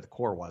 but the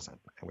core wasn't.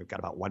 And we've got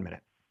about 1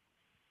 minute.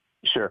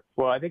 Sure.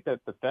 Well, I think that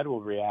the Fed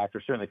will react,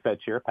 or certainly Fed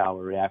Chair Powell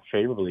will react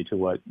favorably to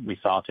what we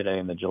saw today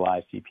in the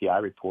July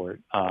CPI report,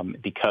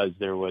 because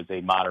there was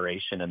a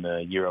moderation in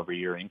the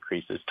year-over-year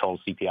increases. Total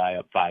CPI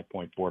up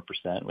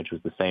 5.4%, which was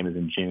the same as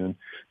in June.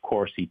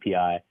 Core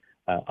CPI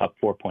up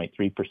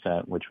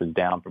 4.3%, which was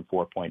down from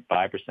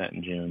 4.5%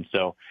 in June.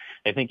 So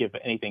I think if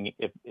anything,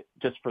 if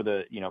just for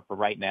for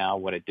right now,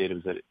 what it did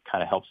was that it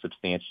kind of helped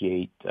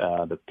substantiate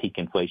the peak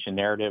inflation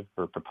narrative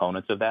for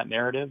proponents of that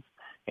narrative.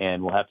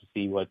 And we'll have to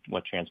see what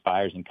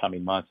transpires in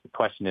coming months. The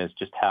question is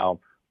just how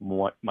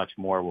much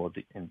more will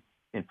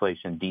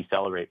inflation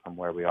decelerate from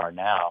where we are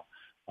now,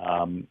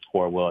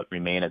 or will it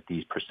remain at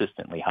these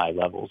persistently high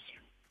levels?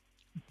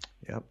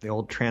 Yep, the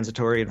old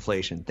transitory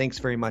inflation. Thanks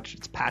very much.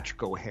 It's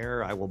Patrick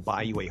O'Hare. I will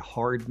buy you a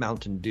hard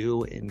Mountain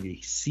Dew in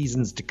the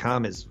seasons to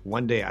come, as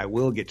one day I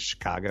will get to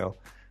Chicago.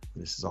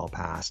 This is all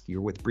past. You're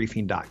with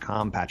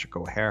Briefing.com, Patrick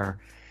O'Hare.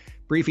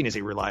 Briefing is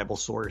a reliable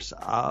source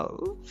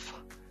of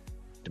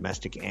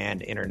domestic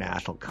and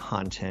international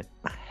content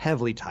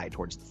heavily tied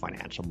towards the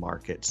financial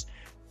markets,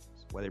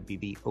 whether it be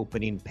the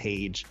opening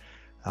page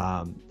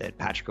that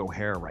Patrick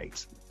O'Hare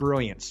writes.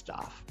 Brilliant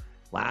stuff.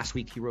 Last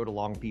week, he wrote a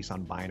long piece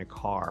on buying a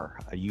car,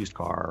 a used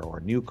car or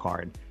a new car,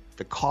 and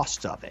the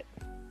cost of it,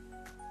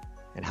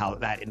 and how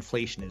that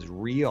inflation is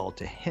real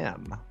to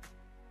him,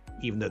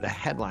 even though the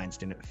headlines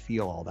didn't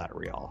feel all that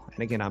real.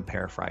 And again, I'm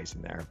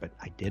paraphrasing there, but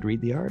I did read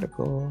the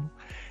article.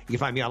 You can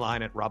find me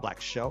online at Rob Black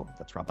Show.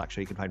 That's Rob Black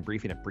Show. You can find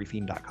Briefing at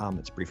Briefing.com.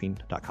 That's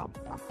Briefing.com.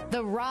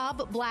 The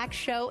Rob Black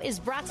Show is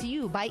brought to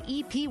you by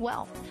EP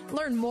Wealth.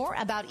 Learn more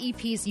about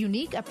EP's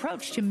unique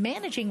approach to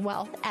managing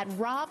wealth at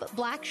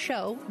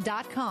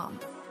robblackshow.com.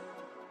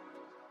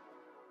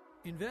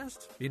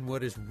 Invest in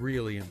what is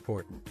really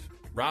important.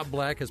 Rob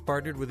Black has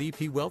partnered with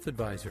EP Wealth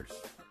Advisors.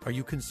 Are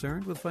you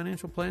concerned with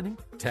financial planning,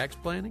 tax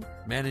planning,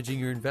 managing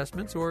your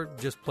investments, or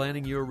just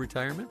planning your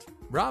retirement?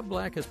 Rob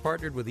Black has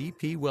partnered with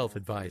EP Wealth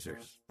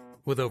Advisors.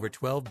 With over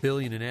 $12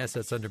 billion in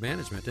assets under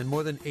management and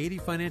more than 80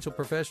 financial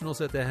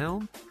professionals at the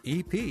helm,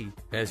 EP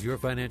has your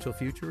financial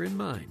future in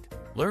mind.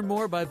 Learn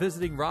more by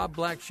visiting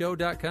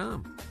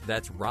robblackshow.com.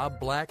 That's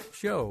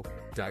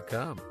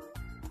robblackshow.com.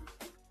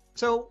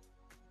 So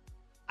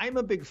I'm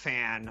a big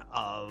fan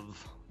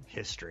of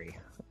history.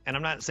 And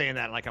I'm not saying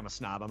that like I'm a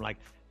snob. I'm like,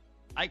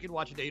 I could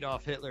watch an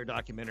Adolf Hitler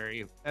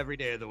documentary every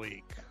day of the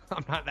week.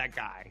 I'm not that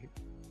guy.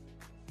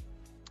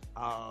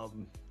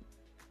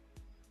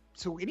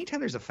 So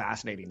anytime there's a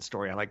fascinating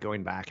story, I like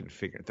going back and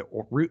figuring the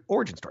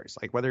origin stories,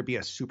 like whether it be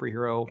a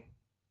superhero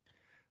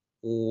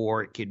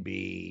or it could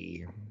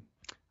be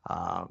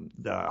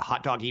the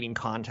hot dog eating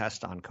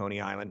contest on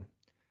Coney Island.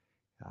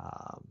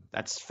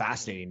 That's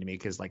fascinating to me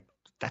because like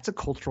that's a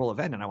cultural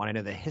event and I want to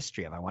know the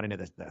history of it. I want to know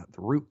the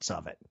roots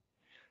of it.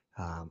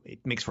 It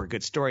makes for a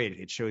good story.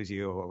 It shows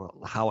you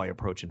how I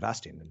approach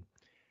investing. And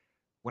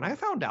when I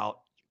found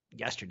out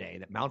yesterday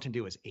that Mountain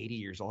Dew is 80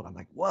 years old, I'm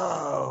like,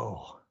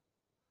 whoa.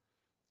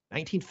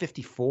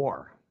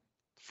 1954,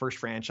 first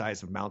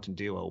franchise of Mountain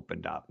Dew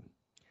opened up.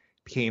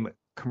 Became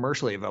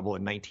commercially available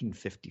in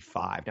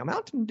 1955. Now,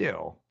 Mountain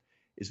Dew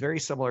is very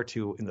similar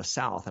to in the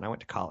South, and I went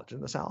to college in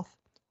the South.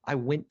 I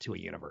went to a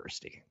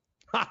university.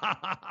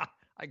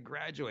 I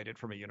graduated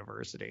from a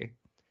university.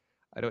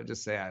 I don't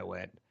just say I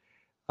went,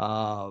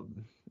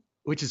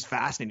 which is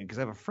fascinating because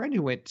I have a friend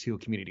who went to a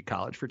community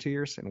college for 2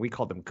 years, and we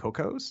called them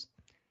Cocos.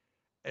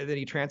 And then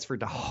he transferred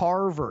to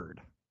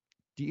Harvard.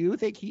 Do you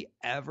think he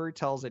ever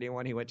tells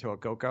anyone he went to a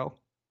Coco?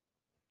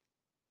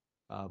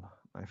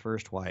 My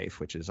first wife,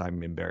 which is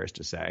I'm embarrassed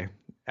to say,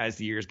 as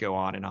the years go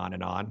on and on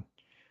and on,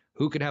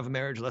 who can have a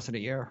marriage less than a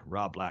year?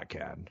 Rob Black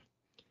can.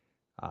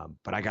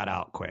 But I got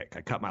out quick.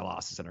 I cut my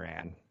losses and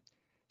ran.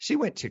 She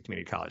went to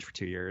community college for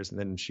 2 years, and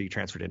then she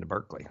transferred into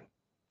Berkeley.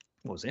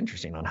 What was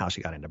interesting on how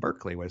she got into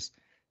Berkeley was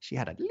she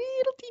had a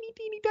little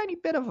teeny tiny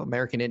bit of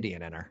American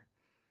Indian in her.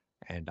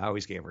 And I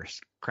always gave her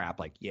crap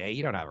like, yeah,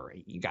 you don't have a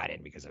right. You got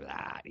in because of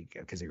that,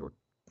 because of your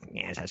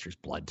ancestors'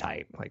 blood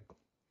type. Like,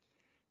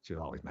 she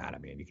was always mad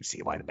at me, and you can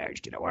see why the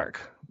marriage didn't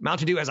work.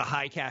 Mountain Dew has a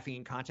high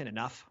caffeine content,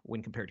 enough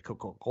when compared to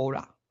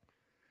Coca-Cola.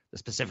 The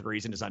specific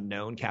reason is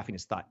unknown. Caffeine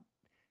is thought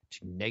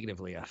to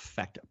negatively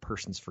affect a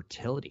person's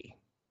fertility.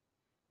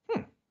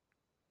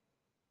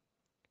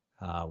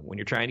 When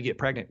you're trying to get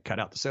pregnant, cut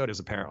out the sodas,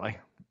 apparently.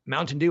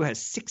 Mountain Dew has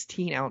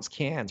 16-ounce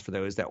cans for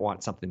those that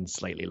want something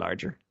slightly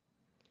larger.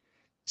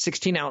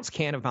 16-ounce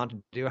can of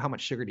Mountain Dew. How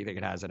much sugar do you think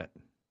it has in it?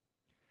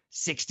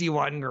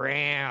 61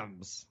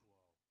 grams.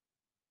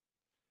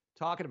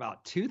 Talking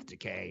about tooth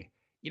decay.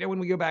 You know, when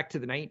we go back to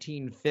the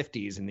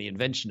 1950s and the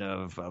invention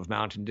of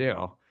Mountain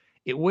Dew,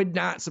 it would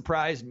not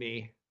surprise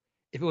me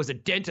if it was a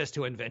dentist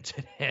who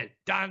invented it.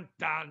 Dun,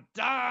 dun,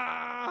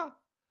 dun!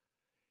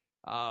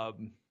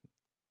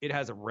 It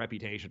has a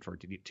reputation for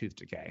tooth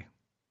decay.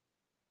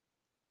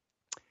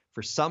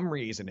 For some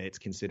reason, it's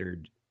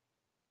considered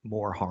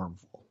more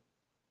harmful.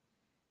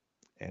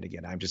 And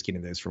again, I'm just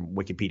getting those from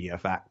Wikipedia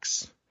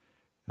facts.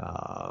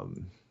 I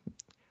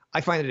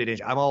find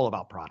it I'm all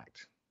about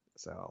product.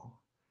 So,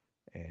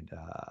 and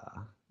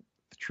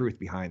the truth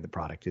behind the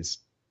product is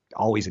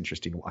always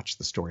interesting to watch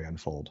the story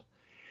unfold.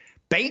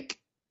 Bank.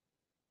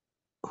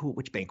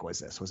 Which bank was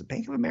this? Was it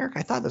Bank of America?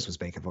 I thought this was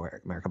Bank of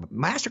America. But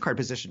MasterCard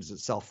positions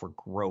itself for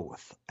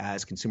growth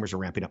as consumers are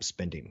ramping up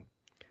spending.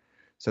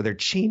 So they're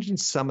changing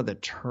some of the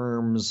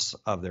terms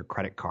of their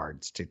credit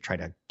cards to try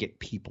to get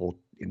people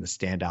in the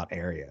standout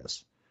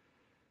areas.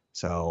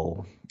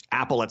 So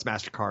Apple lets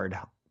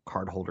MasterCard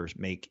cardholders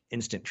make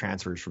instant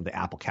transfers from the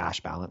Apple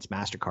Cash balance.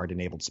 MasterCard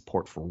enabled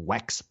support for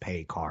WEX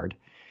Pay card.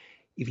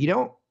 If you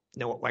don't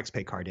know what WEX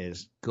Pay card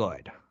is,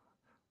 good.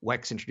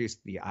 WEX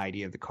introduced the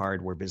idea of the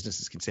card where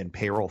businesses can send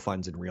payroll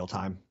funds in real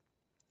time.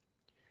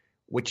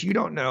 What you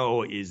don't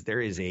know is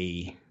there is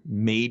a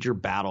major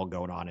battle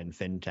going on in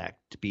fintech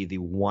to be the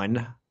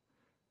one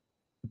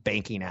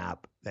banking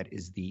app that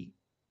is the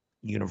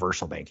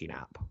universal banking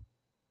app.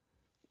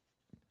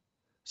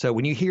 So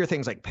when you hear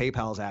things like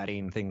PayPal's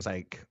adding things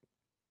like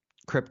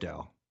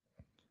crypto,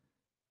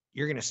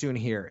 you're going to soon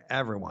hear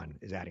everyone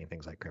is adding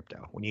things like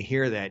crypto. When you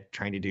hear that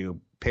trying to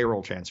do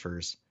payroll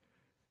transfers,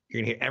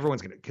 you're going to hear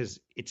everyone's going to,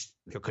 because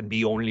there can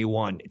be only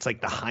one. It's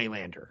like the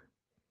Highlander.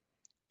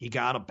 You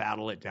got to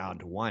battle it down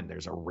to one.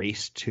 There's a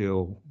race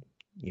to,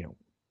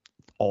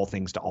 all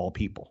things to all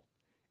people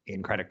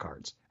in credit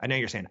cards. I know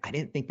you're saying, I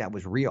didn't think that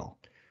was real.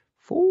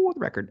 For the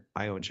record,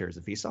 I own shares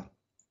of Visa.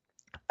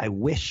 I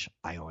wish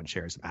I owned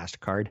shares of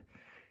MasterCard.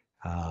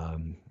 I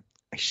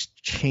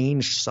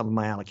changed some of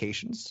my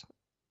allocations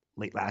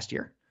late last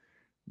year,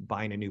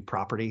 buying a new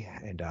property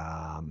and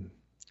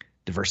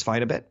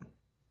diversifying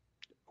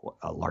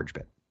a large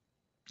bit.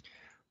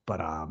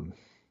 But I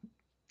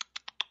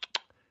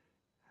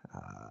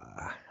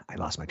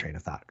lost my train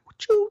of thought.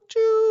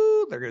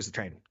 Choo-choo! There goes the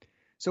train.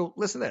 So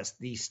listen to this.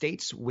 The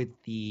states with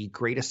the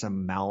greatest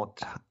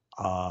amount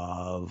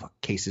of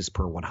cases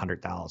per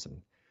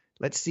 100,000.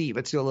 Let's do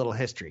a little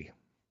history.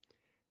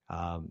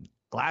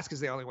 Alaska is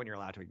the only one you're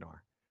allowed to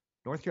ignore.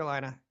 North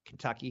Carolina,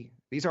 Kentucky,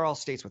 these are all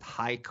states with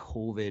high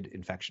COVID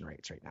infection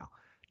rates right now.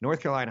 North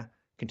Carolina,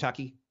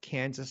 Kentucky,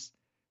 Kansas,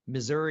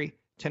 Missouri,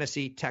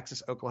 Tennessee,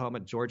 Texas, Oklahoma,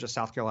 Georgia,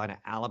 South Carolina,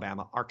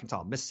 Alabama,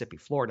 Arkansas, Mississippi,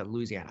 Florida,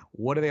 Louisiana.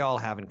 What do they all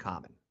have in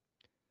common?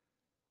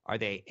 Are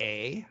they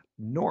A,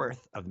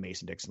 north of the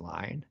Mason-Dixon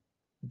line,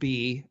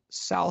 B,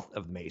 south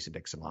of the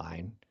Mason-Dixon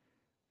line,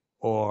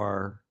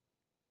 or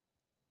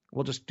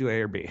we'll just do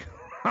A or B.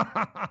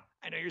 I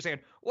know you're saying,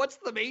 what's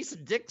the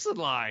Mason-Dixon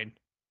line?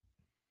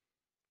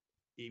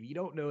 If you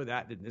don't know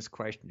that, then this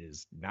question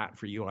is not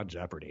for you on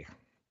Jeopardy.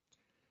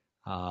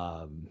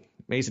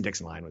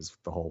 Mason-Dixon line was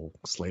the whole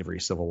slavery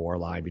Civil War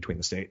line between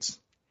the states.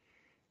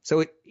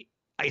 So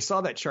I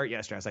saw that chart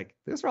yesterday. I was like,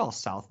 those are all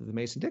south of the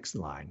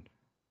Mason-Dixon line.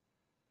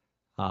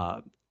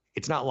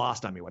 It's not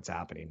lost on me what's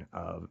happening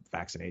of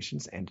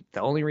vaccinations. And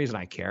the only reason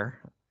I care,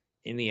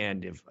 in the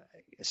end, if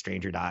a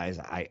stranger dies,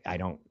 I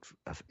don't,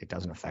 it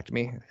doesn't affect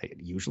me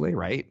usually,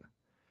 right?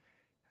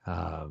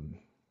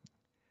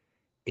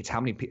 It's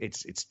how many,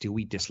 it's do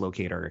we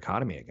dislocate our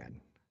economy again?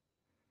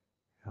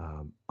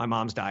 My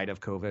mom's died of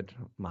COVID.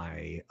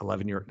 My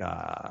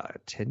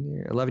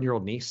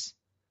 11-year-old niece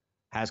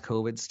has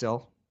COVID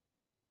still.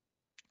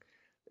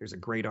 There's a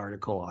great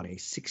article on a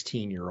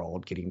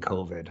 16-year-old getting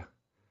COVID.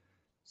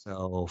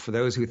 So for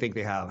those who think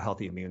they have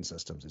healthy immune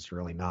systems, it's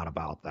really not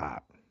about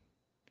that.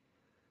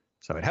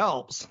 So it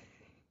helps,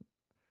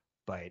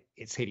 but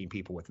it's hitting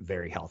people with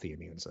very healthy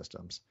immune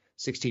systems.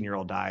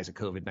 16-year-old dies of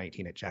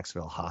COVID-19 at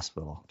Jacksonville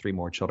Hospital. 3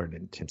 more children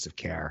in intensive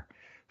care.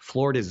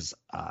 Florida's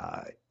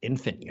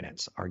infant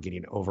units are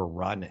getting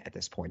overrun at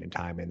this point in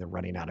time, and they're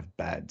running out of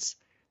beds.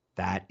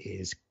 That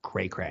is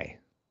cray-cray.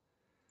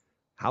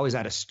 How is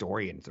that a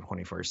story in the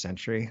 21st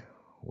century?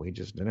 We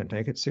just didn't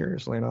take it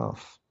seriously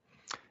enough.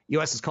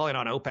 U.S. is calling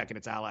on OPEC and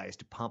its allies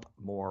to pump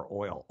more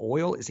oil.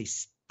 Oil is a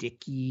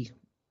sticky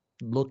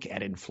look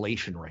at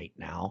inflation right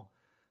now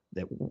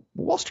that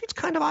Wall Street's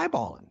kind of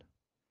eyeballing.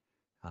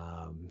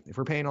 If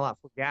we're paying a lot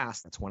for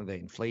gas, that's one of the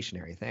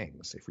inflationary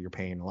things. If you're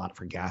paying a lot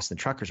for gas, then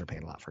truckers are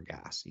paying a lot for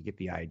gas. You get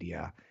the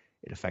idea.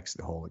 It affects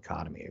the whole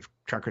economy. If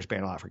truckers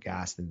paying a lot for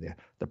gas, then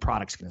the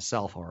product's going to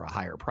sell for a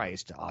higher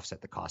price to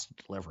offset the cost of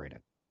delivering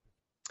it.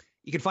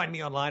 You can find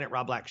me online at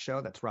Rob Black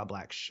Show. That's Rob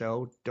Black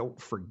Show. Don't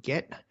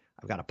forget,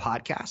 I've got a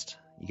podcast.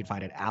 You can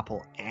find it at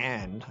Apple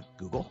and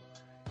Google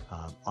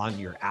on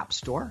your app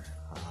store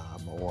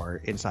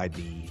or inside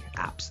the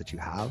apps that you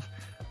have.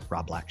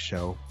 Rob Black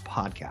Show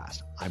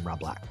podcast. I'm Rob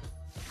Black.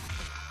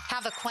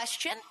 Have a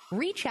question?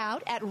 Reach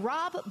out at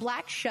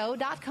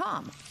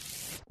robblackshow.com.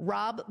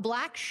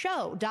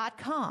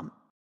 robblackshow.com.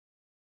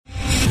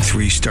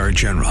 3-star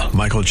General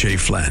Michael J.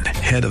 Flynn,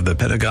 head of the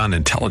Pentagon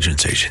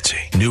Intelligence Agency,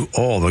 knew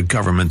all the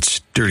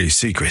government's dirty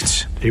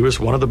secrets. He was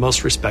one of the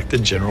most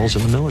respected generals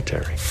in the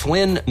military.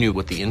 Flynn knew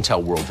what the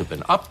intel world had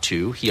been up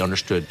to. He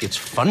understood its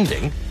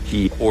funding.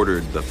 He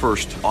ordered the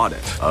first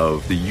audit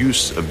of the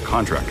use of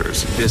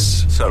contractors.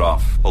 This set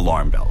off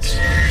alarm bells.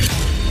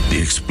 The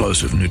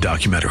explosive new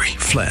documentary,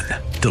 Flynn,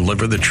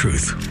 Deliver the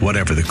Truth,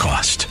 Whatever the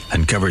Cost,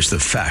 uncovers the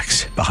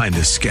facts behind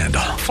this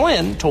scandal.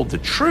 Flynn told the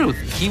truth.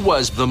 He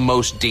was the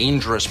most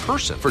dangerous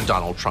person for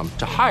Donald Trump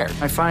to hire.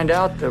 I find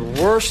out the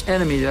worst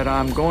enemy that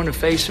I'm going to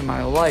face in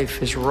my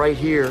life is right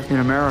here in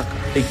America.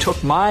 They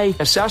took my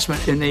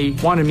assessment and they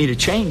wanted me to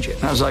change it.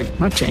 And I was like, I'm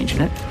not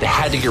changing it. They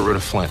had to get rid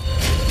of Flynn.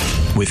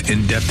 With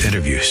in-depth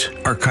interviews,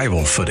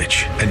 archival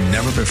footage, and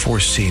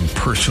never-before-seen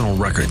personal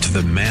records of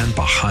the man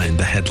behind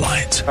the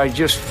headlines. I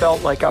just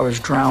felt like I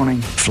was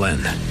drowning. Flynn,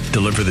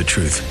 Deliver the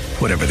Truth,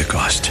 Whatever the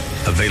Cost.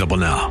 Available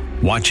now.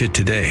 Watch it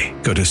today.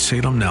 Go to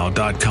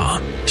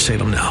salemnow.com.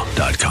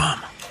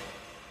 salemnow.com.